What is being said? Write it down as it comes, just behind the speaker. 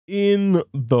in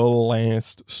the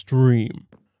last stream,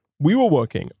 we were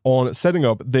working on setting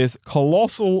up this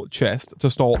colossal chest to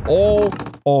store all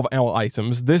of our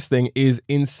items. This thing is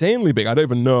insanely big. I don't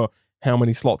even know how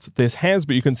many slots this has,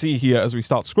 but you can see here as we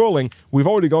start scrolling, we've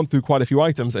already gone through quite a few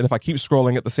items, and if I keep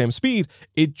scrolling at the same speed,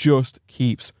 it just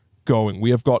keeps going. We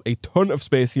have got a ton of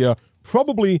space here,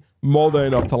 probably more than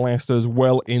enough to last us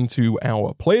well into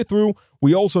our playthrough.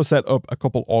 We also set up a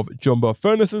couple of jumbo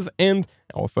furnaces and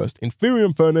our first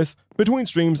inferium furnace. Between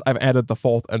streams, I've added the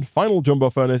fourth and final jumbo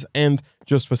furnace, and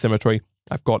just for symmetry,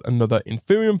 I've got another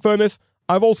inferium furnace.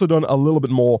 I've also done a little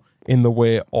bit more in the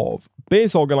way of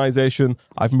base organization.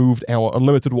 I've moved our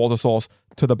unlimited water source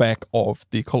to the back of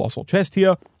the colossal chest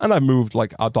here, and I've moved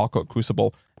like our dark oak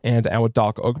crucible and our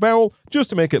dark oak barrel just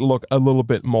to make it look a little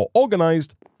bit more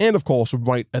organized. And of course,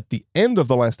 right at the end of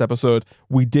the last episode,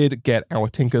 we did get our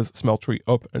Tinker's Smeltery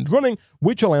up and running,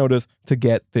 which allowed us to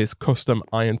get this custom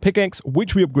iron pickaxe,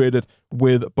 which we upgraded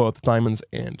with both diamonds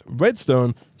and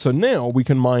redstone. So now we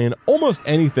can mine almost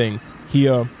anything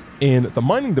here in the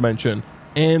mining dimension.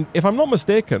 And if I'm not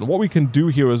mistaken, what we can do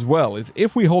here as well is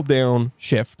if we hold down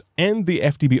Shift and the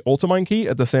FTB Ultimine key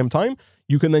at the same time,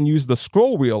 you can then use the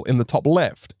scroll wheel in the top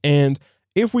left. And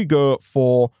if we go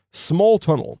for small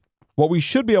tunnel, what we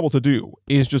should be able to do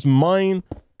is just mine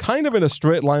kind of in a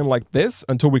straight line like this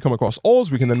until we come across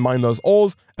ores. We can then mine those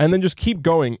ores and then just keep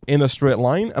going in a straight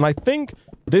line. And I think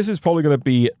this is probably going to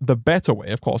be the better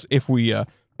way, of course, if we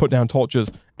put down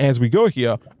torches as we go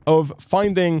here, of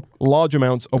finding large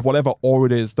amounts of whatever ore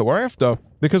it is that we're after.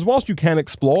 Because whilst you can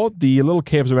explore, the little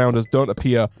caves around us don't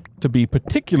appear to be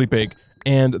particularly big,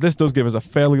 and this does give us a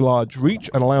fairly large reach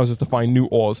and allows us to find new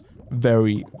ores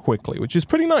very quickly, which is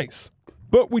pretty nice.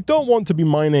 But we don't want to be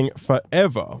mining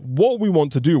forever. What we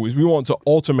want to do is we want to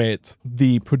automate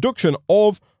the production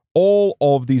of all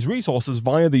of these resources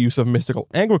via the use of mystical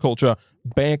agriculture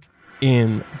back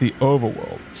in the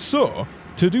overworld. So,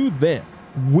 to do that,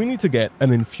 we need to get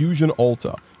an infusion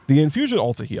altar. The infusion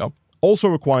altar here also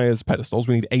requires pedestals.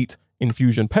 We need 8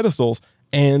 infusion pedestals.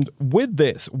 And with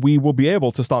this, we will be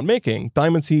able to start making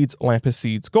diamond seeds, lapis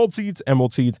seeds, gold seeds,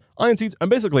 emerald seeds, iron seeds, and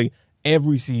basically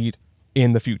every seed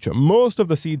in the future. Most of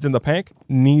the seeds in the pack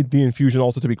need the infusion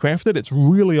altar to be crafted. It's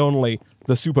really only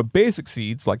the super basic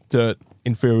seeds like dirt,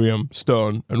 inferium,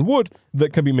 stone, and wood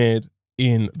that can be made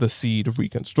in the seed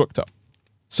reconstructor.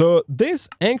 So this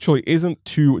actually isn't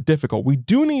too difficult. We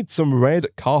do need some red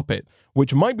carpet,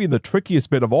 which might be the trickiest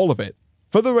bit of all of it.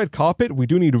 For the red carpet, we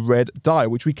do need red dye,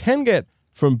 which we can get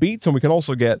from beets and we can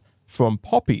also get from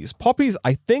poppies. Poppies,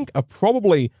 I think, are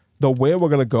probably the way we're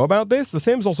going to go about this. The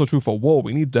same is also true for wool.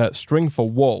 We need string for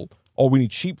wool, or we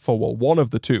need sheep for wool, one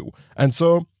of the two. And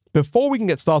so before we can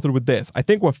get started with this, I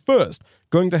think we're first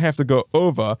going to have to go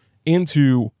over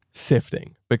into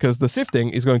sifting, because the sifting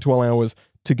is going to allow us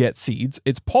to get seeds.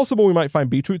 It's possible we might find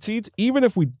beetroot seeds. Even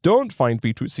if we don't find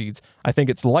beetroot seeds, I think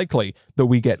it's likely that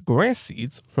we get grass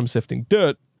seeds from sifting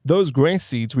dirt. Those grass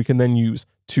seeds we can then use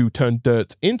to turn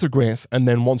dirt into grass, and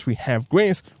then once we have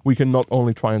grass, we can not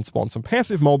only try and spawn some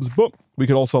passive mobs, but we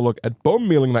can also look at bone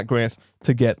mealing that grass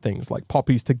to get things like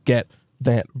poppies to get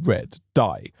that red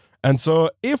dye. And so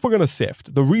if we're going to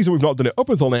sift, the reason we've not done it up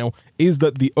until now is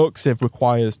that the oak sieve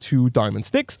requires 2 diamond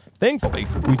sticks. Thankfully,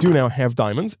 we do now have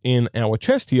diamonds in our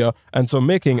chest here, and so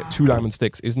making 2 diamond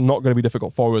sticks is not going to be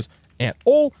difficult for us at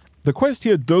all. The quest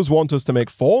here does want us to make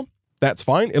 4. That's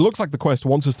fine. It looks like the quest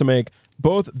wants us to make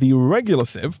both the regular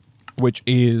sieve, which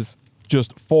is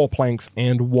just 4 planks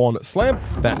and 1 slab.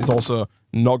 That is also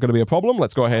not going to be a problem.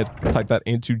 Let's go ahead, type that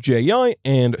into JI,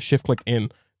 and shift-click in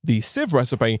the sieve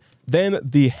recipe. Then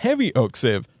the heavy oak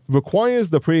sieve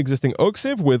requires the pre-existing oak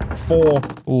sieve with 4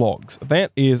 logs.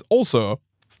 That is also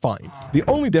fine. The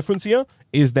only difference here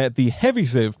is that the heavy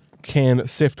sieve can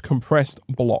sift compressed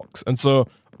blocks. And so,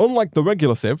 unlike the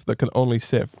regular sieve that can only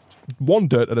sift 1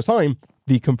 dirt at a time,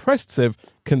 the compressed sieve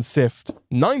can sift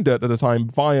 9 dirt at a time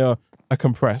via a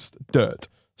compressed dirt.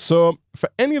 So for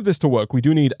any of this to work, we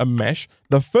do need a mesh.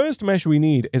 The first mesh we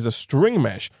need is a string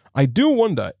mesh. I do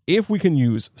wonder if we can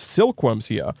use silkworms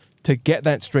here to get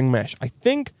that string mesh. I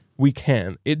think we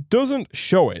can. It doesn't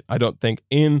show it, I don't think,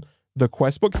 in the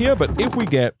quest book here, but if we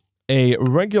get a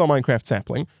regular Minecraft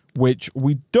sapling, which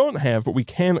we don't have, but we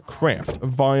can craft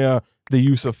via the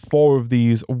use of 4 of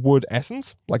these wood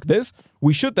essence, like this,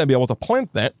 we should then be able to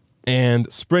plant that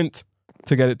and sprint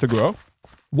to get it to grow.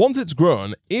 Once it's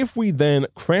grown, if we then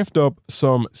craft up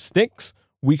some sticks,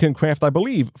 we can craft, I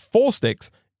believe, 4 sticks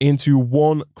into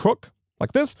 1 crook,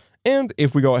 like this. And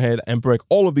if we go ahead and break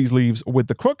all of these leaves with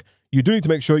the crook, you do need to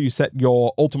make sure you set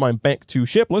your ultimine back to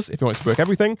shapeless if you want to break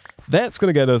everything. That's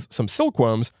going to get us some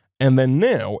silkworms. And then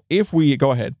now, if we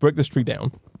go ahead, break this tree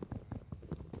down,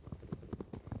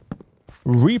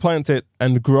 replant it,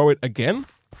 and grow it again.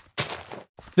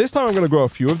 This time I'm going to grow a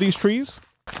few of these trees.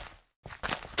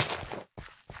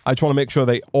 I just want to make sure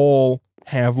they all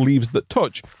have leaves that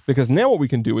touch, because now what we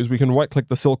can do is we can right-click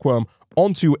the silkworm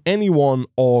onto any one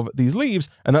of these leaves,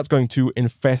 and that's going to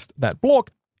infest that block.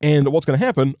 And what's going to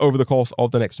happen over the course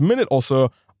of the next minute or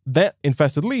so, that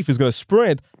infested leaf is going to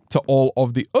spread to all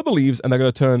of the other leaves, and they're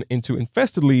going to turn into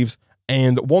infested leaves.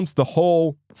 And once the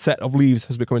whole set of leaves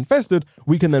has become infested,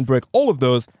 we can then break all of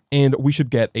those, and we should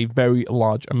get a very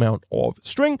large amount of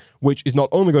string, which is not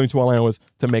only going to allow us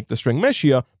to make the string mesh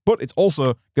here, but it's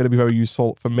also going to be very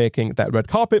useful for making that red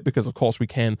carpet, because of course we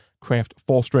can craft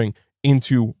 4 string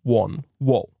into 1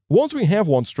 wool. Once we have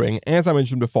 1 string, as I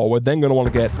mentioned before, we're then going to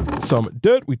want to get some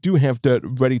dirt. We do have dirt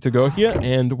ready to go here,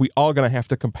 and we are going to have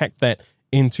to compact that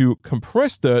into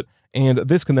compressed dirt, and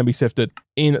this can then be sifted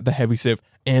in the heavy sieve,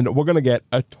 and we're going to get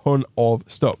a ton of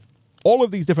stuff. All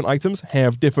of these different items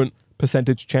have different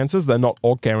percentage chances. They're not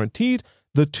all guaranteed.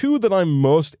 The 2 that I'm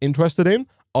most interested in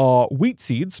are wheat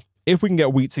seeds. If we can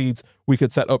get wheat seeds, we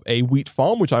could set up a wheat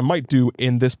farm, which I might do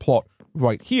in this plot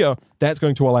right here. That's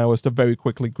going to allow us to very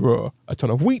quickly grow a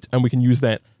ton of wheat, and we can use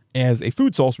that as a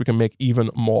food source. We can make even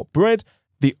more bread.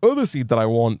 The other seed that I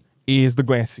want is the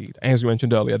grass seed, as you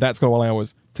mentioned earlier. That's going to allow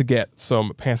us to get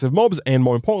some passive mobs, and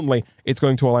more importantly, it's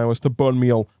going to allow us to bone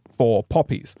meal for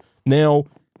poppies. Now,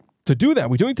 to do that,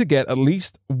 we do need to get at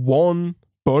least 1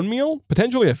 bone meal,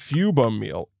 potentially a few bone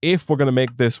meal, if we're going to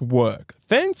make this work.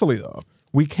 Thankfully, though,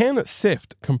 we can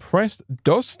sift compressed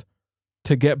dust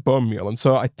to get bone meal, and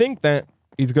so I think that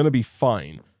is going to be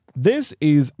fine. This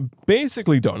is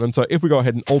basically done, and so if we go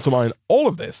ahead and ultimine all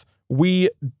of this, we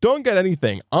don't get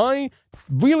anything. I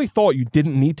really thought you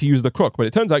didn't need to use the crook, but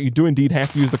it turns out you do indeed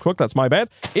have to use the crook. That's my bad.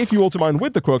 If you ultimine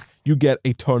with the crook, you get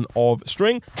a ton of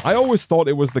string. I always thought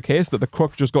it was the case that the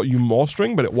crook just got you more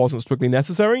string, but it wasn't strictly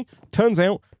necessary. Turns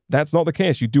out that's not the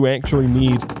case. You do actually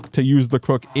need to use the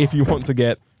crook if you want to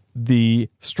get the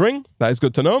string. That is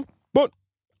good to know. But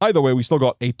either way, we still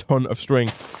got a ton of string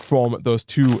from those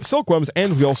 2 silkworms,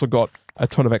 and we also got a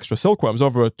ton of extra silkworms,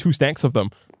 over 2 stacks of them,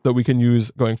 that we can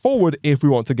use going forward if we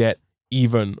want to get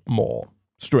even more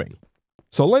string.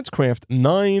 So let's craft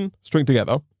 9 string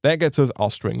together. That gets us our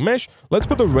string mesh. Let's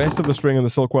put the rest of the string and the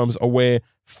silkworms away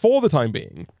for the time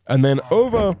being. And then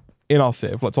over in our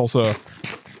sieve, let's also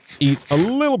eat a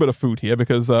little bit of food here,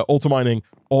 because ultimining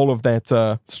all of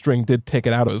that string did take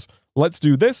it out of us. Let's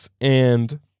do this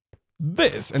and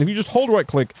this. And if you just hold right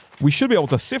click, we should be able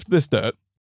to sift this dirt.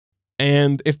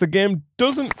 And if the game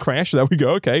doesn't crash, there we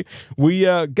go, okay, we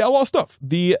get a lot of stuff.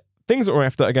 The things that we're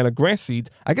after, again, are grass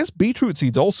seeds. I guess beetroot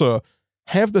seeds also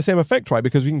have the same effect, right?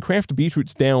 Because we can craft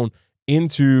beetroots down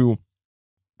into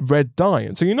red dye.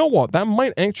 And so you know what? That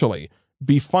might actually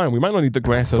be fine. We might not need the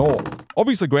grass at all.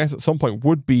 Obviously, grass at some point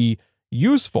would be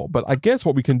useful, but I guess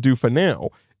what we can do for now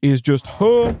is just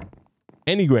hoe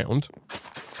any ground,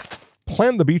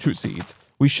 plant the beetroot seeds.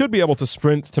 We should be able to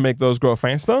sprint to make those grow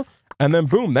faster. And then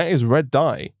boom, that is red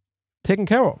dye taken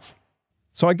care of.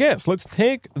 So I guess let's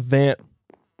take that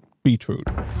beetroot.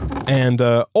 And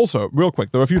also, real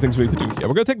quick, there are a few things we need to do here.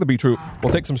 We're going to take the beetroot,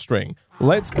 we'll take some string.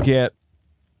 Let's get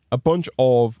a bunch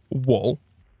of wool,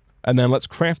 and then let's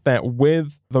craft that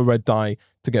with the red dye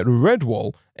to get red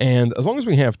wool. And as long as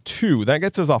we have 2, that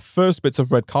gets us our first bits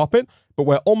of red carpet, but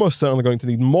we're almost certainly going to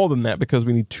need more than that, because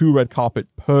we need 2 red carpet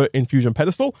per infusion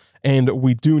pedestal, and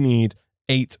we do need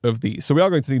 8 of these. So we are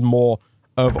going to need more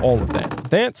of all of that.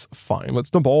 That's fine. Let's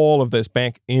dump all of this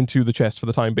back into the chest for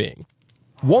the time being.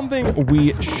 One thing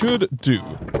we should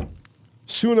do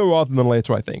sooner rather than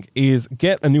later, I think, is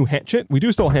get a new hatchet. We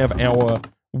do still have our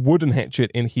wooden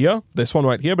hatchet in here, this one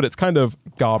right here, but it's kind of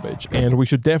garbage, and we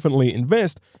should definitely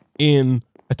invest in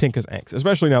a tinker's axe,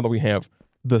 especially now that we have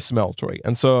the smeltery.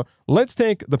 And so let's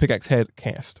take the pickaxe head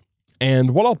cast,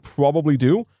 and what I'll probably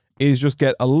do is just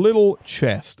get a little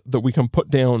chest that we can put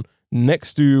down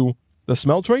next to the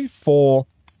smeltery for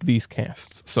these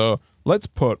casts. So let's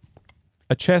put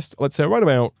a chest, let's say right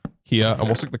about here, and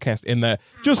we'll stick the cast in there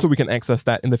just so we can access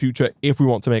that in the future if we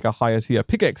want to make a higher tier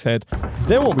pickaxe head.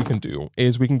 Then what we can do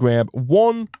is we can grab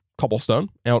 1 cobblestone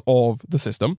out of the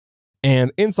system,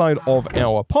 and inside of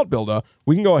our pot builder,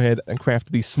 we can go ahead and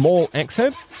craft the small axe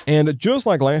head. And just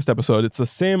like last episode, it's the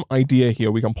same idea here.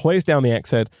 We can place down the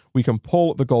axe head, we can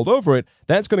pull the gold over it.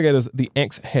 That's going to get us the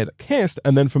axe head cast.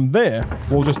 And then from there,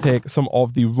 we'll just take some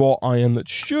of the raw iron that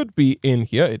should be in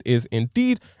here. It is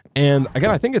indeed. And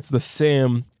again, I think it's the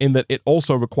same in that it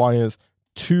also requires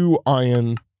 2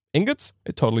 iron ingots.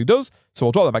 It totally does. So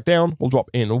we'll drop that back down. We'll drop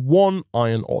in 1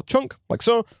 iron ore chunk, like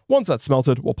so. Once that's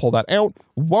smelted, we'll pull that out.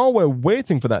 While we're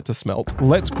waiting for that to smelt,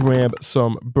 let's grab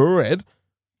some bread.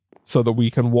 so that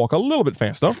we can walk a little bit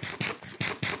faster.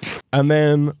 And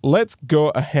then let's go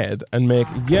ahead and make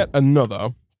yet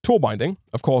another tool binding.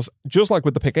 Of course, just like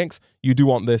with the pickaxe, you do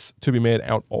want this to be made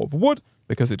out of wood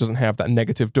because it doesn't have that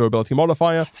negative durability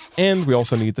modifier. And we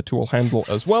also need the tool handle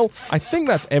as well. I think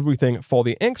that's everything for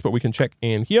the X, but we can check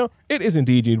in here. It is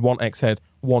indeed, you need 1 X head,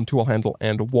 1 tool handle,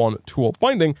 and 1 tool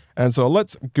binding. And so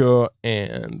let's go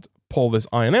and pull this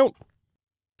iron out.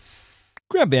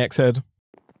 Grab the X head.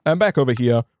 And back over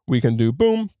here, we can do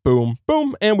boom, boom,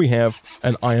 boom, and we have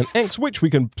an iron X, which we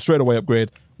can straight away upgrade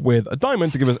with a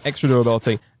diamond to give us extra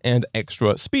durability and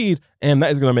extra speed, and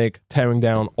that is going to make tearing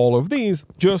down all of these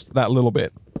just that little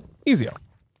bit easier.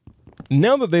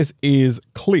 Now that this is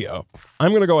clear,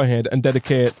 I'm going to go ahead and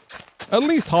dedicate at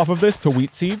least half of this to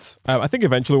wheat seeds. I think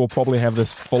eventually we'll probably have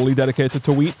this fully dedicated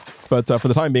to wheat, but for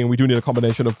the time being, we do need a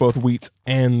combination of both wheat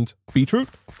and beetroot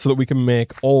so that we can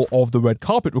make all of the red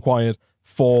carpet required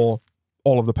for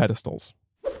all of the pedestals.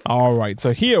 All right,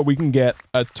 so here we can get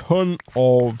a ton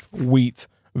of wheat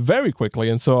very quickly,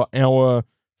 and so our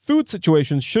food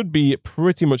situation should be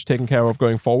pretty much taken care of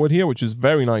going forward here, which is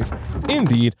very nice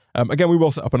indeed. Again, we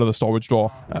will set up another storage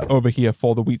drawer over here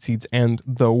for the wheat seeds and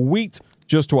the wheat,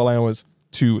 just to allow us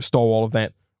to store all of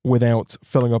that without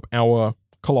filling up our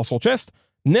colossal chest.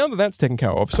 Now that that's taken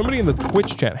care of, somebody in the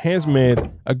Twitch chat has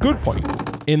made a good point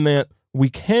in that we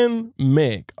can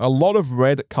make a lot of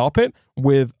red carpet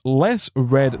with less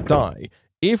red dye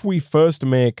if we first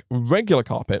make regular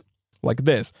carpet like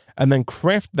this and then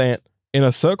craft that in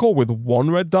a circle with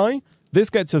 1 red dye. This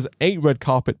gets us 8 red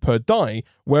carpet per dye,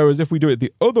 whereas if we do it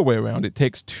the other way around, it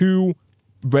takes 2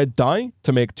 red dye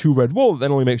to make 2 red wool,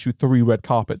 that only makes you 3 red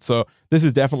carpet. So this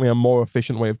is definitely a more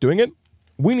efficient way of doing it.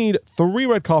 We need 3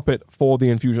 red carpet for the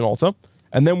infusion altar,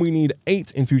 and then we need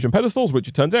 8 infusion pedestals, which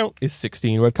it turns out is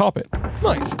 16 red carpet.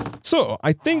 Nice. So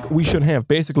I think we should have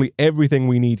basically everything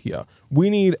we need here. We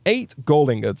need 8 gold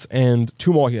ingots and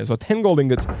 2 more here, so 10 gold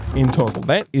ingots in total.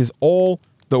 That is all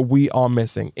that we are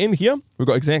missing. In here, we've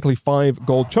got exactly 5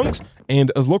 gold chunks,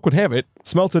 and as luck would have it,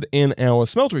 smelted in our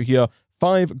smelter here,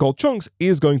 5 gold chunks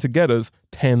is going to get us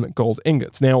 10 gold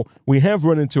ingots. Now, we have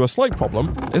run into a slight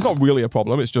problem. It's not really a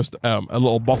problem, it's just a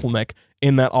little bottleneck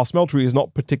in that our smeltery is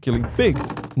not particularly big.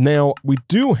 Now, we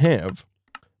do have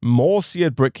more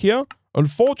seared brick here.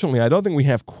 Unfortunately, I don't think we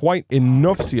have quite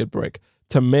enough seared brick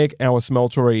to make our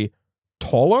smeltery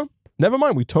taller. Never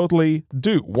mind, we totally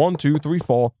do. 1, 2, 3,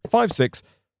 4, 5, 6,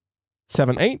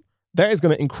 7, 8. That is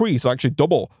going to increase, or actually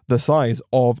double, the size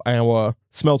of our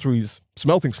smeltery's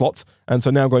smelting slots. And so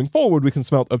now going forward, we can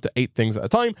smelt up to 8 things at a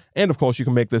time. And of course, you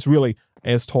can make this really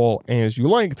as tall as you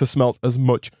like to smelt as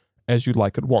much as you'd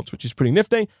like at once, which is pretty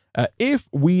nifty. If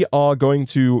we are going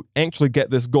to actually get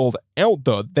this gold out,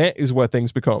 though, that is where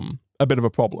things become a bit of a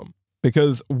problem.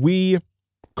 Because we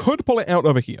could pull it out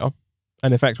over here.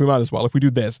 And in fact, we might as well. If we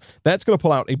do this, that's going to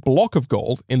pull out a block of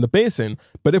gold in the basin.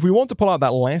 But if we want to pull out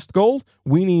that last gold,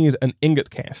 we need an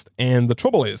ingot cast. And the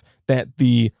trouble is that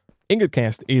the ingot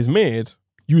cast is made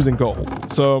using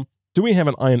gold. So do we have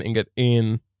an iron ingot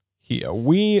in here?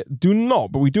 We do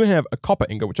not, but we do have a copper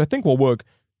ingot, which I think will work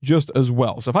just as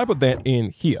well. So if I put that in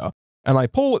here and I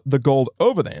pull the gold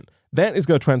over that is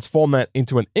going to transform that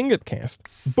into an ingot cast,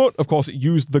 but of course it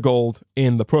used the gold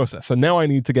in the process. So now I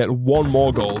need to get 1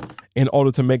 more gold in order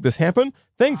to make this happen.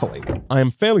 Thankfully, I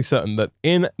am fairly certain that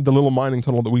in the little mining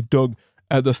tunnel that we dug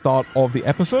at the start of the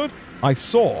episode, I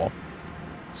saw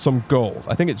some gold.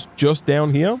 I think it's just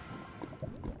down here.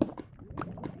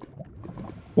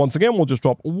 Once again, we'll just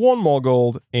drop 1 more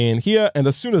gold in here, and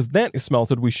as soon as that is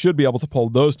smelted, we should be able to pull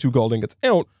those 2 gold ingots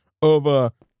out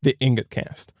over the ingot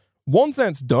cast. Once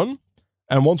that's done,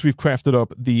 and once we've crafted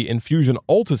up the infusion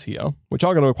altars here, which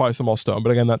are going to require some more stone,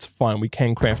 but again, that's fine. We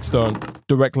can craft stone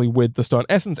directly with the stone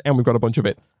essence, and we've got a bunch of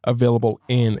it available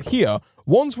in here.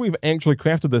 Once we've actually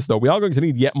crafted this, though, we are going to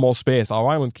need yet more space. Our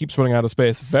island keeps running out of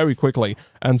space very quickly,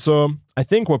 and so I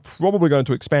think we're probably going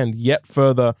to expand yet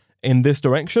further in this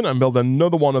direction and build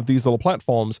another one of these little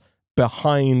platforms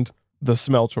behind the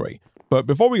smeltery. But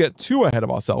before we get too ahead of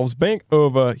ourselves, back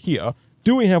over here,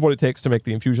 do we have what it takes to make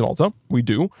the infusion altar? We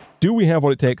do. Do we have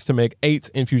what it takes to make 8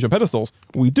 infusion pedestals?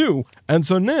 We do. And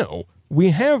so now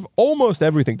we have almost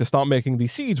everything to start making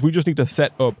these seeds. We just need to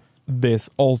set up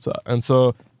this altar. And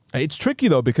so it's tricky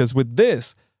though, because with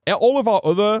this, all of our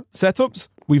other setups,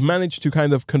 we've managed to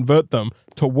kind of convert them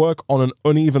to work on an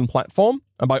uneven platform.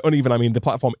 And by uneven, I mean the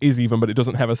platform is even, but it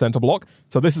doesn't have a center block.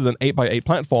 So this is an 8x8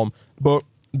 platform. But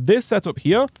this setup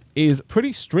here is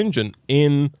pretty stringent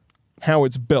in how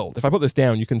it's built. If I put this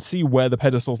down, you can see where the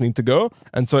pedestals need to go.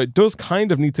 And so it does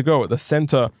kind of need to go at the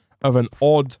center of an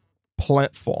odd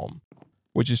platform.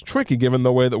 which is tricky given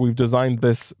the way that we've designed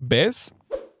this base.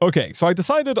 Okay, so I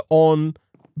decided on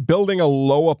building a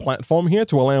lower platform here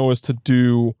to allow us to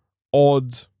do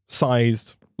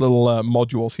odd-sized little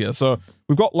modules here. So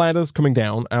we've got ladders coming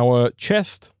down. Our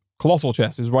chest, colossal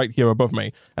chest, is right here above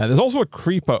me. There's also a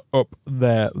creeper up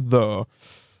there, though.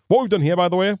 What we've done here, by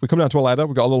the way, we come down to a ladder.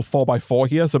 We've got a little 4x4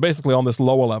 here. So basically on this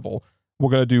lower level, we're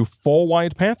going to do 4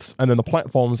 wide paths, and then the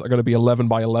platforms are going to be 11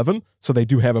 by 11, so they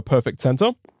do have a perfect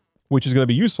center, which is going to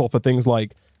be useful for things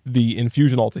like the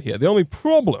infusion altar here. The only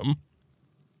problem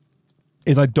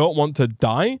is I don't want to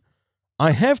die.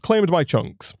 I have claimed my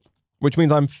chunks, which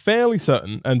means I'm fairly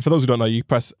certain, and for those who don't know, you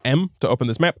press M to open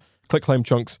this map, click claim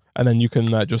chunks, and then you can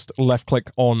just left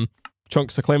click on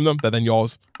chunks to claim them. They're then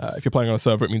yours. If you're playing on a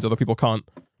server, it means other people can't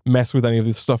mess with any of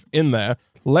this stuff in there.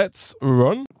 Let's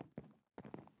run.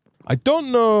 I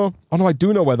don't know. Oh no, I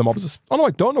do know where the mobs are. Oh no, I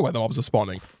don't know where the mobs are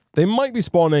spawning. They might be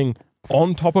spawning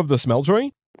on top of the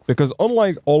smeltery, because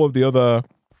unlike all of the other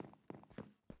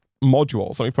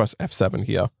modules, let me press F7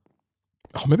 here.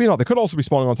 Oh, maybe not. They could also be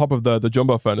spawning on top of the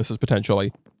jumbo furnaces,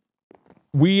 potentially.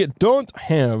 We don't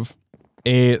have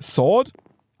a sword.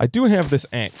 I do have this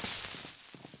axe,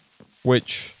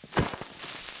 which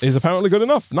is apparently good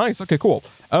enough. Nice. Okay, cool.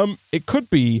 It could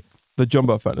be the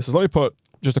jumbo furnaces. Let me put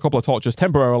just a couple of torches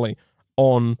temporarily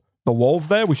on the walls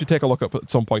there. We should take a look up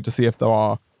at some point to see if there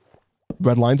are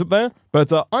red lines up there.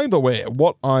 But either way,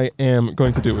 what I am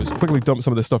going to do is quickly dump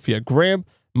some of this stuff here. Grab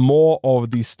more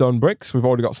of these stone bricks. We've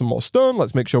already got some more stone.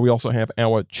 Let's make sure we also have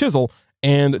our chisel.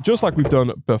 And just like we've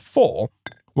done before,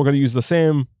 we're going to use the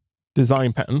same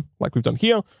design pattern like we've done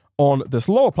here on this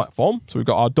lower platform. So we've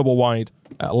got our double wide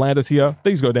ladders here.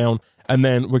 These go down. And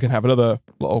then we can have another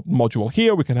little module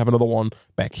here. We can have another one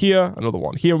back here, another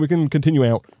one here. We can continue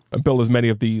out and build as many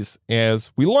of these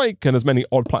as we like and as many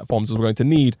odd platforms as we're going to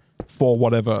need for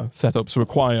whatever setups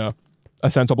require a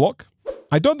center block.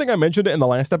 I don't think I mentioned it in the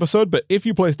last episode, but if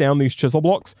you place down these chisel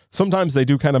blocks, sometimes they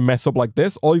do kind of mess up like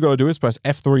this. All you got to do is press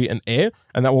F3 and A,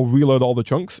 and that will reload all the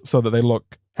chunks so that they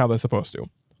look how they're supposed to.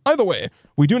 Either way,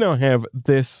 we do now have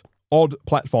this odd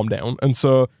platform down, and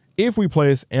so if we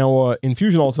place our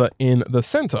infusion altar in the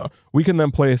center, we can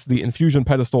then place the infusion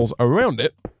pedestals around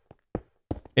it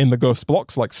in the ghost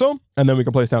blocks like so, and then we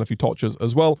can place down a few torches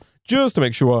as well, just to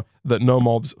make sure that no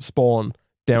mobs spawn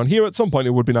down here. At some point,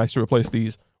 it would be nice to replace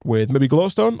these with maybe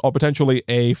glowstone or potentially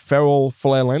a feral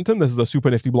flare lantern. This is a super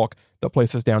nifty block that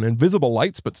places down invisible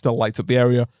lights, but still lights up the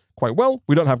area quite well.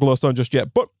 We don't have glowstone just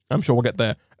yet, but I'm sure we'll get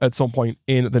there at some point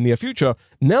in the near future.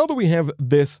 Now that we have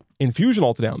this infusion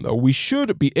altar down, though, we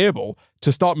should be able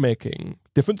to start making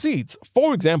different seeds.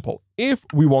 For example, if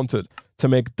we wanted to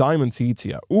make diamond seeds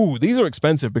here. Ooh, these are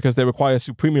expensive because they require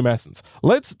SUPREMIUM essence.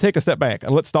 Let's take a step back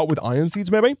and let's start with iron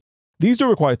seeds, maybe. These do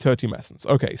require tertium essence.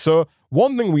 Okay, so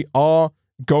one thing we are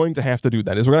going to have to do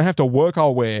then is we're going to have to work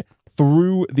our way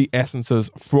through the essences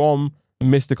from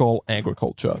mystical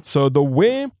agriculture. So the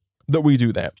way that we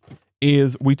do that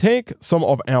is we take some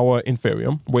of our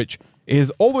inferium, which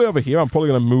is all the way over here. I'm probably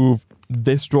going to move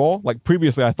this drawer. Like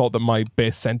previously, I thought that my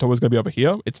base center was going to be over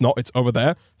here. It's not. It's over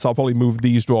there. So I'll probably move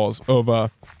these drawers over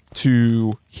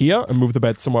to here and move the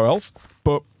bed somewhere else.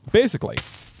 But basically,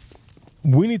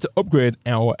 we need to upgrade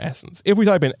our essence. If we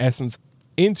type in essence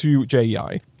into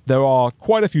JEI, there are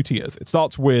quite a few tiers. It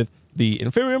starts with the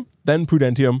inferium, then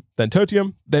prudentium, then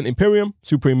tertium, then imperium,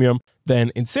 supremium,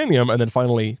 then insanium, and then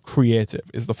finally creative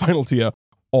is the final tier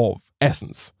of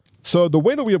essence. So the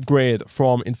way that we upgrade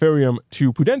from inferium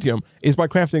to prudentium is by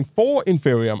crafting 4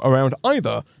 inferium around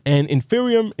either an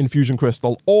inferium infusion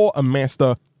crystal or a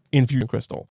master infusion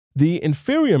crystal. The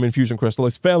inferium infusion crystal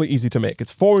is fairly easy to make.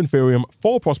 It's 4 inferium,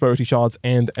 4 prosperity shards,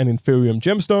 and an inferium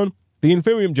gemstone. The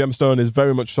inferium gemstone is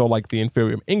very much so like the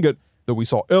inferium ingot that we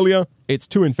saw earlier. It's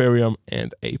 2 inferium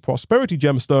and a prosperity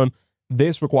gemstone.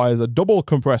 This requires a double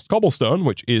compressed cobblestone,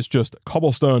 which is just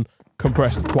cobblestone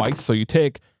compressed twice. So you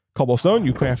take cobblestone,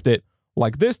 you craft it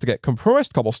like this to get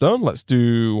compressed cobblestone. Let's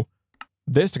do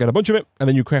this to get a bunch of it, and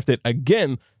then you craft it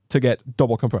again to get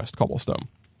double compressed cobblestone.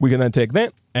 We can then take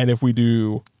that, and if we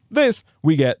do this,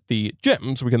 we get the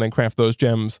gems. We can then craft those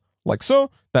gems like so.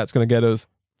 That's going to get us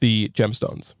the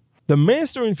gemstones. The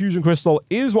Master Infusion Crystal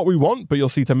is what we want, but you'll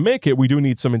see to make it, we do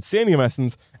need some Insanium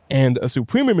Essence and a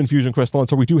SUPREMIUM Infusion Crystal, and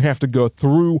so we do have to go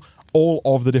through all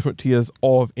of the different tiers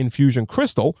of Infusion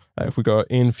Crystal. If we go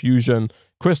Infusion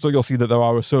Crystal, you'll see that there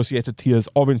are associated tiers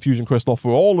of Infusion Crystal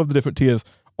for all of the different tiers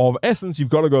of Essence. You've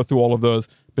got to go through all of those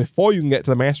before you can get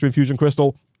to the Master Infusion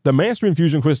Crystal. The Master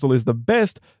Infusion Crystal is the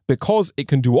best because it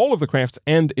can do all of the crafts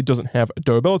and it doesn't have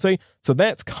durability, so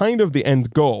that's kind of the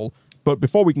end goal. But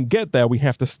before we can get there, we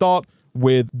have to start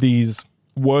with these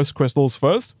worse crystals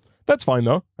first. That's fine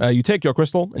though. You take your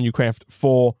crystal and you craft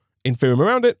 4 inferium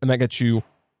around it, and that gets you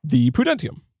the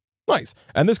prudentium. Nice.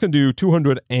 And this can do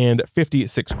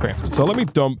 256 crafts. So let me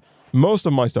dump most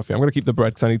of my stuff here. I'm going to keep the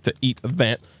bread because I need to eat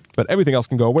that, but everything else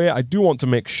can go away. I do want to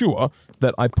make sure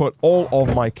that I put all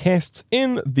of my casts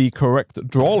in the correct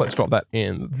drawer. Let's drop that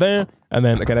in there. And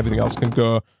then again, everything else can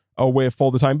go away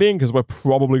for the time being because we're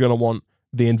probably going to want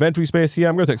the inventory space here.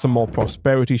 I'm going to take some more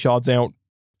prosperity shards out,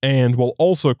 and we'll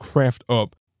also craft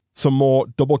up some more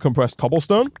double compressed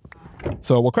cobblestone.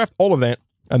 So we'll craft all of that,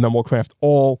 and then we'll craft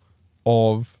all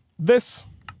of this.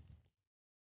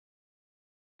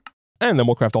 And then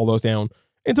we'll craft all those down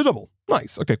into double.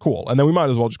 Nice. Okay, cool. And then we might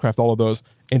as well just craft all of those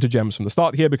into gems from the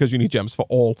start here because you need gems for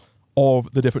all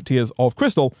of the different tiers of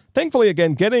crystal. Thankfully,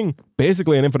 again, getting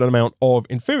basically an infinite amount of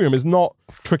inferium is not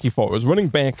tricky for us. Running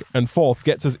back and forth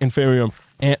gets us inferium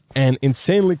at an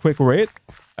insanely quick rate.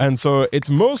 And so it's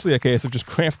mostly a case of just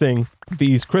crafting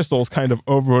these crystals kind of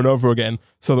over and over again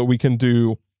so that we can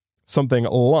do something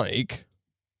like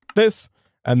this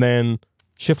and then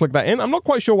shift click that in. I'm not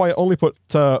quite sure why I only put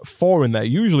 4 in there.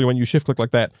 Usually when you shift click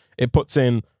like that, it puts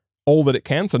in all that it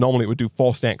can. So normally it would do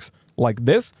 4 stacks like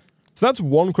this. So that's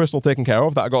 1 crystal taken care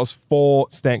of. That got us 4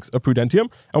 stacks of prudentium.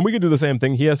 And we can do the same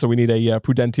thing here. So we need a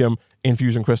prudentium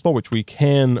infusion crystal, which we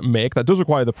can make. That does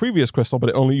require the previous crystal, but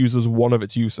it only uses 1 of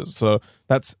its uses. So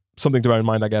that's something to bear in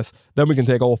mind, I guess. Then we can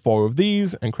take all 4 of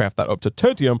these and craft that up to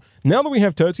tertium. Now that we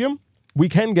have tertium, we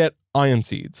can get iron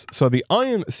seeds. So the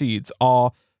iron seeds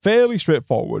are fairly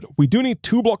straightforward. We do need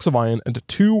 2 blocks of iron and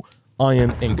 2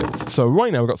 iron ingots. So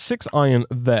right now we've got 6 iron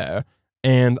there,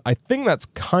 and I think that's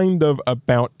kind of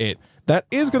about it. That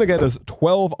is going to get us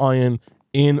 12 iron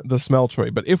in the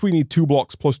smeltery, but if we need 2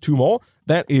 blocks plus 2 more,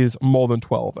 that is more than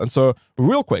 12. And so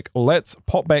real quick, let's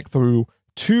pop back through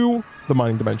to the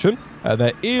mining dimension.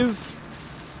 There is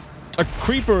a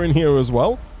creeper in here as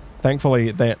well.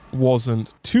 Thankfully, that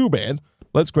wasn't too bad.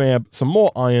 Let's grab some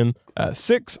more iron.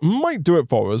 6 might do it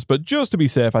for us, but just to be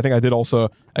safe, I think I did also,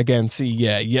 again, see,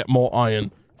 yeah, yet more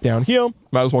iron down here.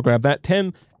 Might as well grab that.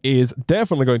 10 is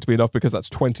definitely going to be enough because that's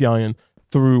 20 iron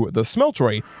through the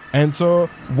smeltery. And so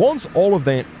once all of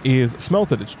that is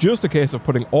smelted, it's just a case of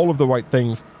putting all of the right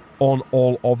things on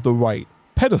all of the right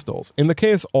pedestals. In the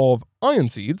case of iron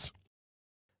seeds,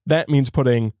 that means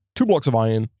putting 2 blocks of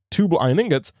iron, 2 iron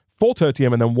ingots, 4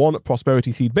 tertium, and then 1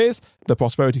 prosperity seed base. The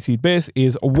prosperity seed base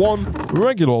is 1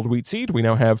 regular old wheat seed. We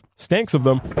now have stacks of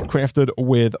them crafted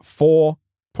with 4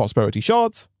 prosperity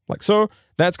shards, like so.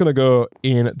 That's going to go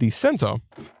in the center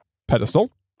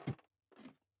pedestal,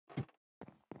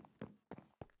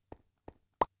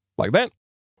 like that.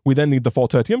 We then need the 4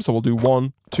 tertium, so we'll do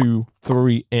 1, 2,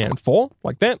 3, and 4,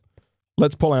 like that.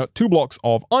 Let's pull out 2 blocks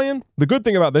of iron. The good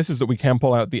thing about this is that we can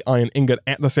pull out the iron ingot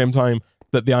at the same time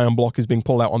that the iron block is being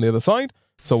pulled out on the other side.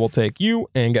 So we'll take you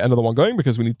and get another one going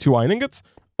because we need 2 iron ingots.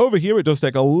 Over here, it does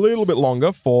take a little bit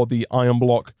longer for the iron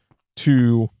block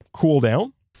to cool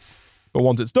down. But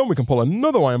once it's done, we can pull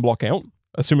another iron block out,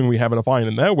 assuming we have enough iron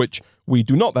in there, which we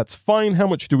do not. That's fine. How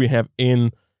much do we have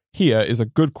in here is a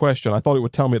good question. I thought it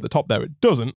would tell me at the top there. It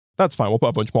doesn't. That's fine. We'll put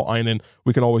a bunch more iron in.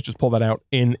 We can always just pull that out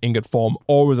in ingot form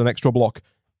or as an extra block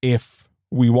if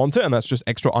we want it. And that's just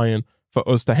extra iron for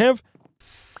us to have.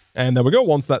 And there we go.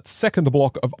 Once that second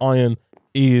block of iron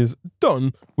is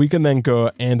done, we can then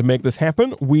go and make this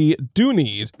happen. We do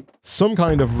need some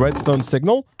kind of redstone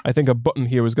signal. I think a button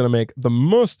here is going to make the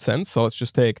most sense. So let's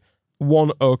just take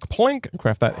 1 oak plank and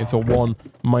craft that into 1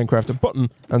 Minecraft button.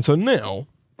 And so now,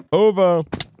 over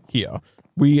here,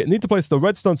 we need to place the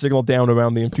redstone signal down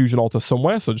around the infusion altar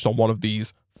somewhere. So just on one of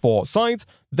these 4 sides.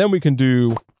 Then we can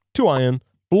do 2 iron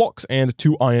blocks and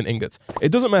 2 iron ingots. It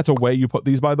doesn't matter where you put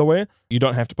these, by the way. You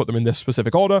don't have to put them in this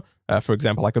specific order. For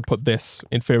example, I could put this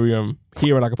inferium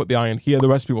here and I could put the iron here. The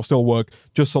recipe will still work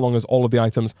just so long as all of the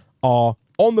items are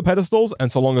on the pedestals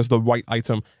and so long as the right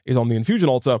item is on the infusion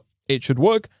altar, it should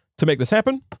work. To make this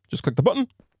happen, just click the button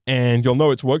and you'll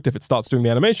know it's worked if it starts doing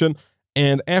the animation.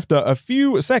 And after a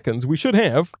few seconds, we should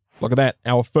have, look at that,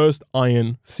 our first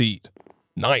iron seed.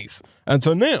 Nice. And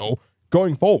so now,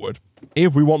 going forward,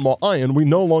 if we want more iron, we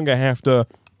no longer have to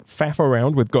faff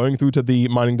around with going through to the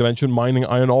mining dimension, mining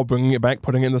iron ore, bringing it back,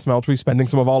 putting it in the smeltery, spending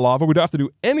some of our lava. We don't have to do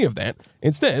any of that.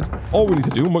 Instead, all we need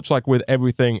to do, much like with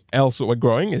everything else that we're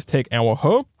growing, is take our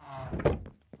hoe,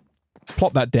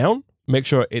 plop that down, make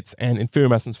sure it's an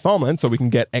inferium essence farmland so we can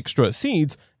get extra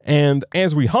seeds, and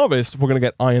as we harvest, we're going to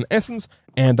get iron essence,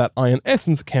 and that iron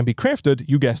essence can be crafted,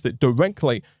 you guessed it,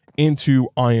 directly into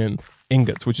iron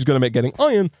ingots, which is going to make getting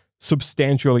iron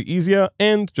substantially easier,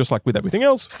 and just like with everything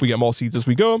else, we get more seeds as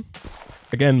we go.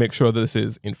 again, make sure that this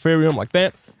is inferium like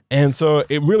that. And so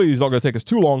it really is not going to take us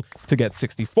too long to get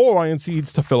 64 iron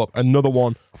seeds to fill up another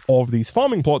one of these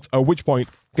farming plots, at which point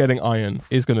getting iron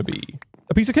is going to be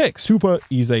a piece of cake. Super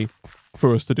easy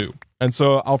for us to do. And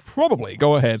so I'll probably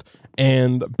go ahead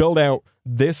and build out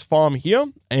this farm here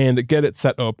and get it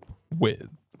set up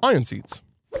with iron seeds.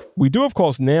 We do, of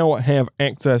course, now have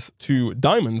access to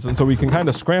diamonds, and so we can kind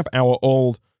of scrap our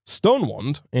old stone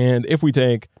wand, and if we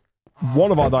take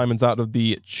one of our diamonds out of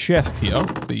the chest here,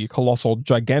 the colossal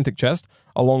gigantic chest,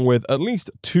 along with at least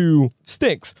 2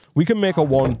 sticks, we can make a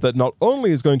wand that not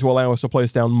only is going to allow us to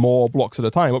place down more blocks at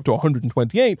a time, up to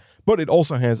 128, but it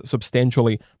also has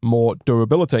substantially more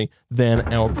durability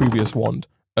than our previous wand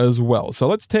as well. So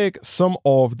let's take some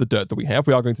of the dirt that we have.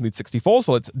 We are going to need 64,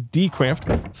 so let's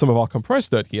decraft some of our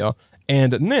compressed dirt here.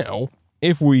 And now,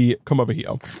 if we come over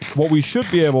here, what we should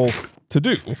be able to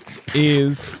do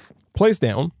is place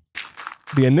down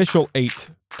the initial 8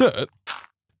 dirt,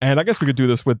 and I guess we could do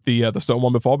this with the stone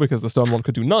one before, because the stone one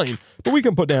could do 9, but we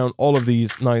can put down all of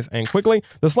these nice and quickly.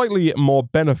 The slightly more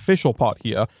beneficial part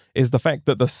here is the fact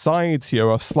that the sides here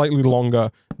are slightly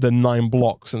longer than 9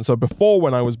 blocks, and so before,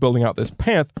 when I was building out this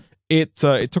path, it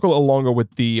took a little longer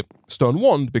with the stone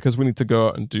wand, because we need to go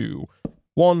and do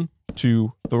 1,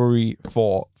 2, 3,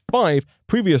 4, 5.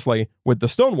 Previously, with the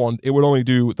stone wand, it would only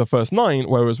do the first 9,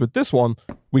 whereas with this one,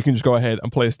 we can just go ahead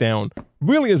and place down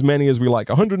really as many as we like.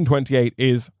 128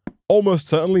 is almost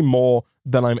certainly more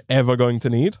than I'm ever going to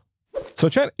need. So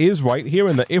chat is right here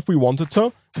in that if we wanted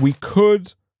to, we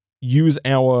could use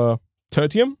our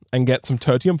tertium and get some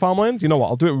tertium farmland. You know what,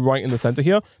 I'll do it right in the center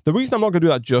here. The reason I'm not going to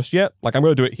do that just yet, like I'm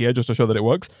going to do it here just to show that it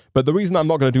works, but the reason I'm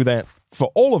not going to do that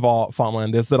for all of our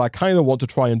farmland is that I kind of want to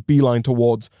try and beeline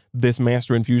towards this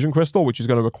master infusion crystal, which is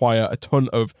going to require a ton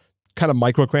of kind of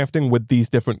micro crafting with these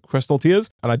different crystal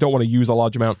tiers, and I don't want to use a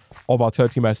large amount of our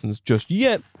tertium essence just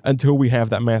yet until we have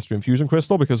that master infusion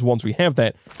crystal, because once we have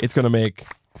that, it's going to make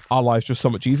our lives just so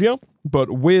much easier.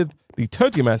 But with the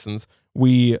tertium essence,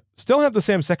 we still have the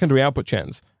same secondary output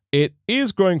chance. It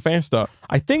is growing faster.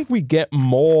 I think we get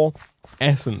more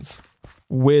essence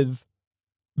with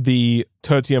the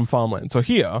tertium farmland. So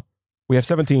here, we have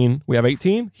 17, we have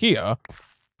 18. Here,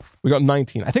 we got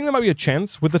 19. I think there might be a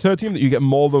chance with the tertium that you get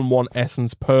more than 1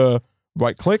 essence per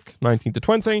right click. 19 to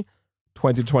 20,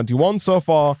 20 to 21. So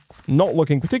far, not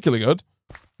looking particularly good.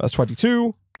 That's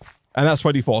 22, and that's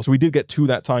 24. So we did get 2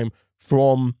 that time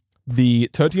from the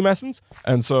tertium essence.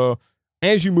 And so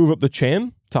as you move up the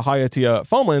chain to higher tier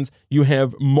farmlands, you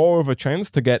have more of a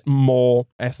chance to get more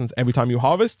essence every time you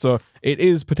harvest. So it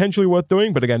is potentially worth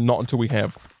doing, but again, not until we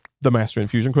have the master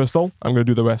infusion crystal. I'm going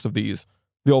to do the rest of these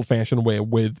the old-fashioned way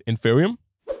with inferium.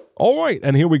 All right,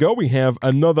 and here we go. We have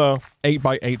another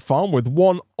 8x8 farm with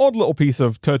one odd little piece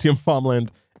of tertium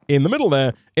farmland in the middle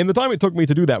there. In the time it took me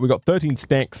to do that, we got 13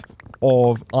 stacks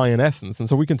of iron essence, and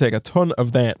so we can take a ton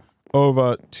of that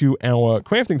over to our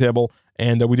crafting table,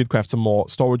 and we did craft some more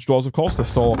storage drawers, of course, to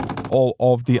store all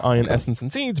of the iron essence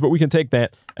and seeds, but we can take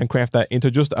that and craft that into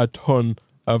just a ton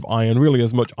of iron, really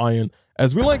as much iron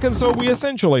as we like, and so we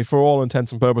essentially, for all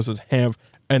intents and purposes, have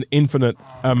an infinite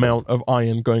amount of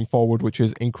iron going forward, which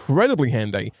is incredibly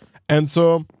handy. And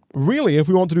so, really, if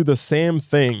we want to do the same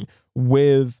thing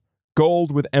with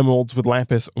gold, with emeralds, with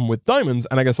lapis, and with diamonds,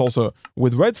 and I guess also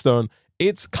with redstone,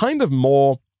 it's kind of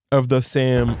more of the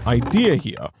same idea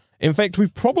here. In fact, we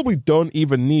probably don't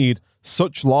even need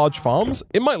such large farms.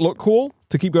 It might look cool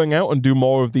to keep going out and do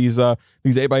more of these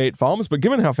 8x8 farms, but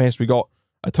given how fast we got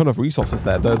a ton of resources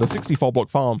there, the 64 block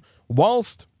farm,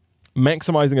 whilst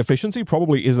maximizing efficiency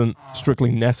probably isn't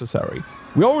strictly necessary.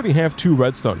 We already have 2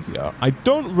 redstone here. I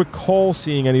don't recall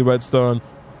seeing any redstone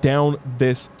down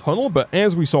this tunnel, but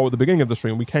as we saw at the beginning of the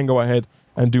stream, we can go ahead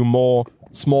and do more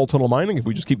small tunnel mining if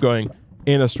we just keep going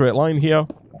in a straight line here.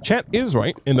 Chat is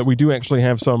right in that we do actually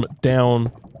have some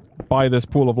down by this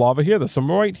pool of lava here. There's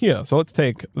some right here, so let's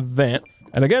take that.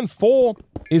 And again, 4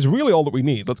 is really all that we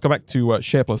need. Let's go back to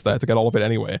shapeless there to get all of it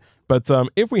anyway. But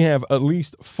if we have at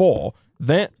least 4,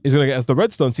 that is going to get us the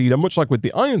redstone seed, and much like with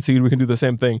the iron seed, we can do the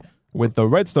same thing with the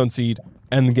redstone seed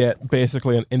and get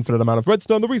basically an infinite amount of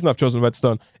redstone. The reason I've chosen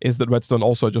redstone is that redstone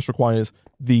also just requires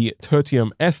the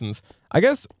tertium essence. I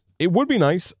guess it would be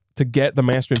nice to get the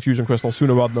master infusion crystal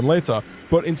sooner rather than later,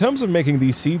 but in terms of making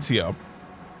these seeds here,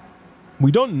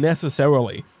 we don't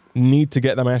necessarily need to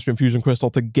get the master infusion crystal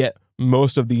to get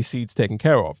most of these seeds taken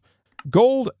care of.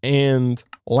 Gold and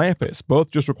lapis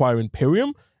both just require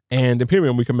inferium, and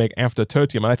inferium we can make after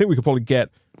tertium, and I think we could probably get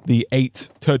the 8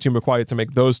 tertium required to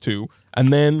make those 2,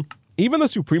 and then even the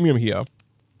SUPREMIUM here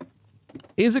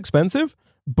is expensive,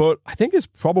 but I think is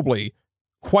probably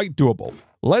quite doable.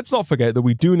 let's not forget that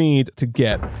we do need to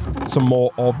get some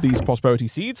more of these prosperity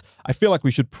seeds. I feel like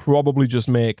we should probably just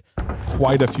make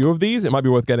quite a few of these. It might be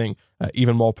worth getting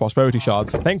even more prosperity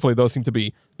shards. Thankfully, those seem to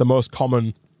be the most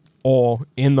common ore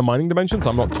in the mining dimension,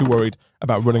 so I'm not too worried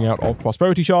about running out of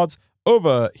prosperity shards.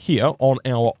 Over here on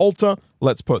our altar,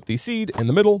 let's put the seed in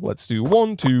the middle. Let's do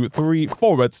 1, 2, 3,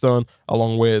 4 redstone,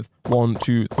 along with 1,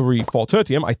 2, 3, 4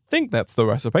 tertium. I think that's the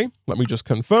recipe. Let me just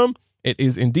confirm. It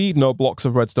is indeed no blocks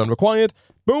of redstone required.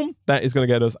 Boom, that is going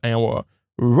to get us our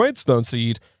redstone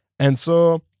seed. And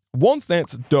so once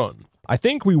that's done, I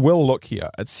think we will look here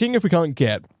at seeing if we can't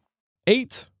get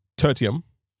 8 tertium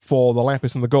for the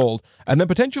lapis and the gold, and then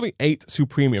potentially 8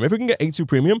 supremium. If we can get 8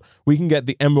 supremium, we can get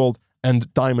the emerald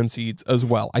and diamond seeds as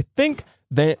well. I think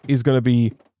that is going to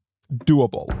be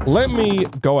doable. Let me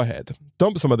go ahead,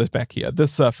 dump some of this back here.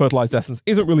 This fertilized essence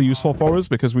isn't really useful for us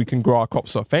because we can grow our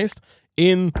crops so fast.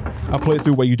 In a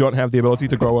playthrough where you don't have the ability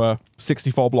to grow a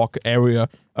 64 block area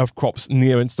of crops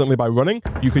near instantly by running,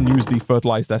 you can use the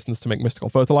fertilized essence to make mystical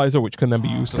fertilizer, which can then be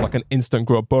used as like an instant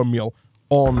grow bone meal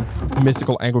on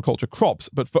mystical agriculture crops.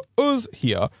 But for us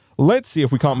here, let's see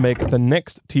if we can't make the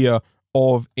next tier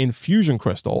of infusion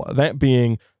crystal, that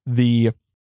being the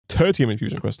tertium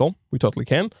infusion crystal. We totally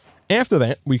can. After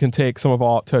that, we can take some of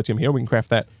our tertium here. We can craft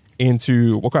that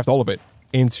into, we'll craft all of it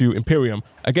into inferium.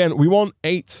 Again, we want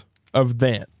 8 of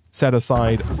that set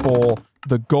aside for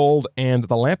the gold and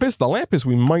the lapis. The lapis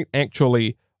we might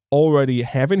actually already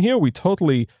have in here. We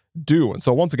totally do. And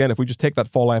so once again, if we just take that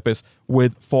 4 lapis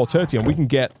with 4 tertium, we can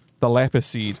get the lapis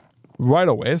seed right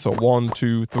away. So 1,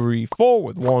 2, 3, 4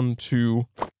 with 1, 2,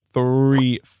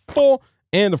 3, 4.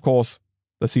 And of course,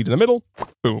 the seed in the middle.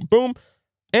 Boom, boom.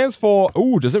 As for,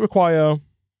 ooh, does it require,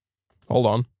 hold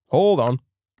on.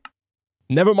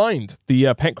 Never mind.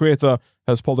 The pack creator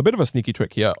has pulled a bit of a sneaky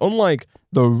trick here. Unlike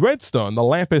the redstone, the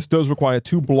lapis does require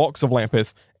 2 blocks of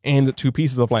lapis and 2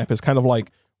 pieces of lapis, kind of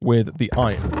like with the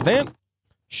iron. That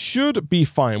should be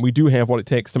fine. We do have what it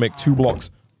takes to make 2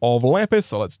 blocks of lapis,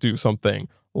 so let's do something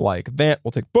like that.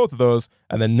 We'll take both of those,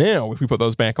 and then now, if we put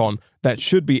those back on, that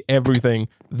should be everything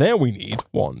that we need.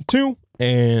 1, 2,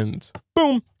 and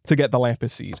boom, to get the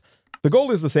lapis seed. The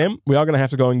gold is the same. We are going to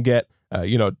have to go and get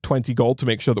 20 gold to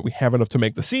make sure that we have enough to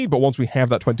make the seed, but once we have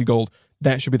that 20 gold,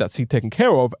 that should be that seed taken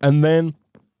care of, and then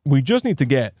we just need to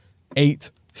get 8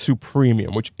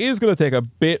 supremium, which is going to take a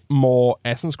bit more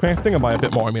essence crafting, and by a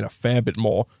bit more, I mean a fair bit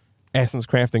more essence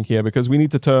crafting here, because we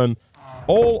need to turn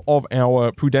all of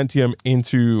our prudentium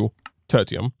into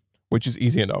tertium, which is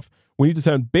easy enough. We need to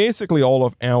turn basically all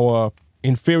of our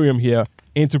inferium here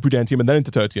into prudentium and then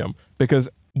into tertium, because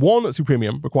 1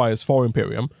 supremium requires 4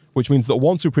 imperium, which means that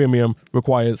 1 supremium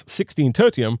requires 16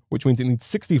 tertium, which means it needs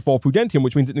 64 prudentium,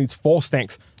 which means it needs 4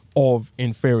 stacks of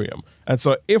inferium. And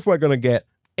so if we're going to get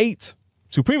 8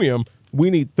 supremium, we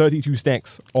need 32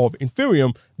 stacks of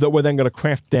inferium that we're then going to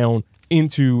craft down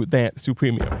into that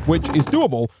supremium, which is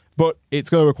doable, but it's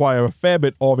going to require a fair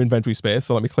bit of inventory space,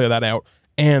 so let me clear that out,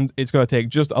 and it's going to take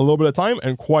just a little bit of time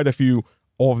and quite a few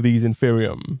of these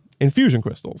inferium infusion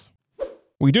crystals.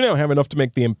 We do now have enough to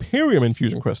make the Imperium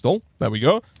infusion crystal. There we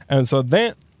go. And so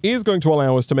that is going to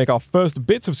allow us to make our first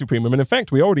bits of supremium. And in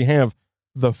fact, we already have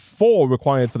the 4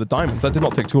 required for the diamonds. That did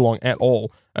not take too long at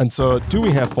all. And so do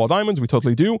we have 4 diamonds? We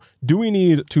totally do. Do we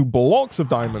need 2 blocks of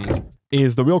diamonds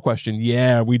is the real question.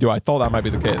 Yeah, we do. I thought that might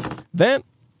be the case. That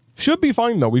should be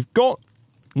fine though. We've got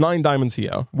 9 diamonds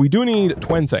here. We do need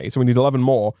 20, so we need 11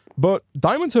 more. But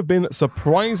diamonds have been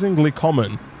surprisingly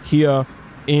common here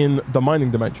in the mining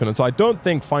dimension, and so I don't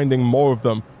think finding more of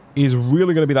them is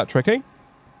really going to be that tricky.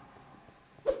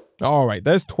 All right,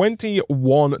 there's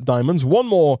 21 diamonds, 1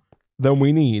 more than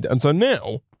we need, and so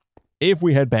now, if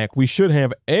we head back, we should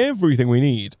have everything we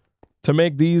need to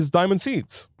make these diamond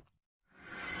seeds.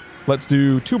 Let's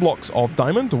do 2 blocks of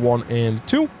diamond, 1 and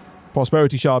 2,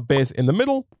 prosperity shard base in the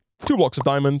middle, 2 blocks of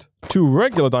diamond, 2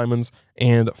 regular diamonds,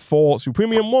 and 4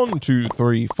 supremium, 1, 2,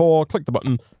 3, 4, click the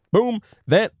button. Boom,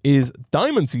 that is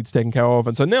diamond seeds taken care of.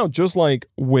 And so now, just like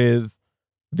with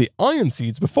the iron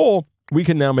seeds before, we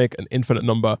can now make an infinite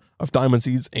number of diamond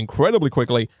seeds incredibly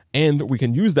quickly, and we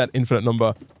can use that infinite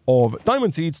number of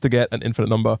diamond seeds to get an infinite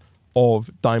number of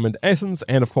diamond essence,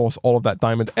 and of course, all of that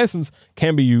diamond essence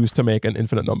can be used to make an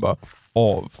infinite number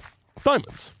of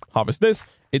diamonds. Harvest this.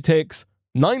 It takes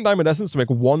 9 diamond essence to make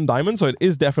 1 diamond, so it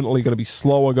is definitely going to be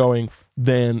slower going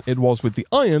than it was with the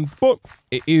iron, but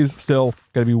it is still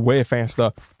going to be way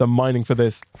faster than mining for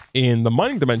this in the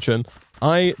mining dimension.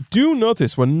 I do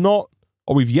notice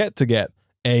we've yet to get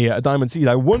a diamond seed.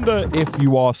 I wonder if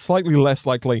you are slightly less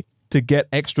likely to get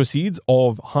extra seeds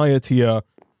of higher tier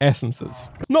essences.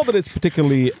 Not that it's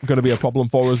particularly going to be a problem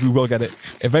for us. We will get it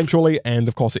eventually, and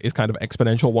of course it is kind of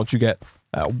exponential. Once you get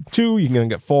 2, you can then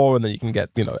get 4, and then you can get,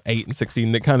 8 and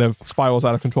 16. It kind of spirals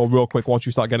out of control real quick once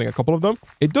you start getting a couple of them.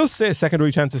 It does say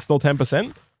secondary chance is still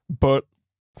 10%, but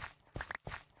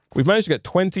we've managed to get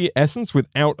 20 essence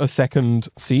without a second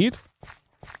seed,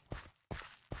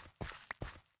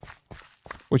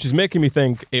 which is making me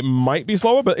think it might be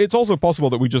slower, but it's also possible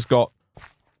that we just got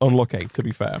unlucky, to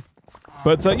be fair.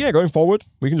 But yeah, going forward,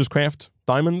 we can just craft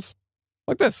diamonds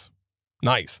like this.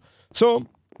 Nice. So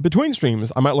between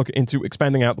streams, I might look into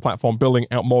expanding out the platform, building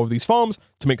out more of these farms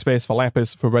to make space for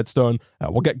lapis, for redstone.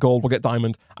 We'll get gold, we'll get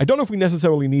diamond. I don't know if we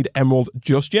necessarily need emerald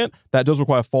just yet. That does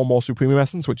require 4 more supremium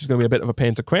essence, which is going to be a bit of a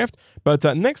pain to craft. But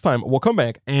next time, we'll come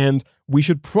back and we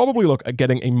should probably look at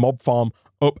getting a mob farm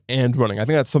up and running. I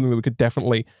think that's something that we could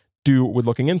definitely do with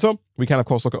looking into. We can, of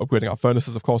course, look at upgrading our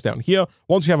furnaces, of course, down here.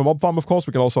 Once we have a mob farm, of course,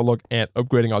 we can also look at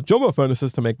upgrading our jumbo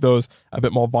furnaces to make those a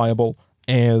bit more viable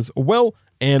as well.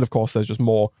 And, of course, there's just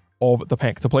more of the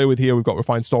pack to play with here. We've got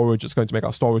refined storage. It's going to make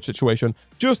our storage situation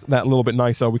just that little bit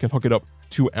nicer. We can hook it up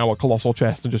to our colossal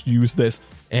chest and just use this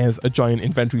as a giant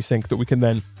inventory sink that we can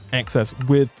then access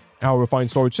with our refined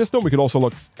storage system. We could also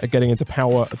look at getting into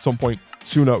power at some point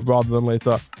sooner rather than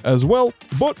later as well.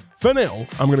 But for now,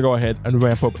 I'm going to go ahead and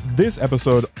wrap up this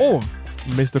episode of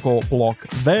Mystical Block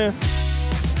there.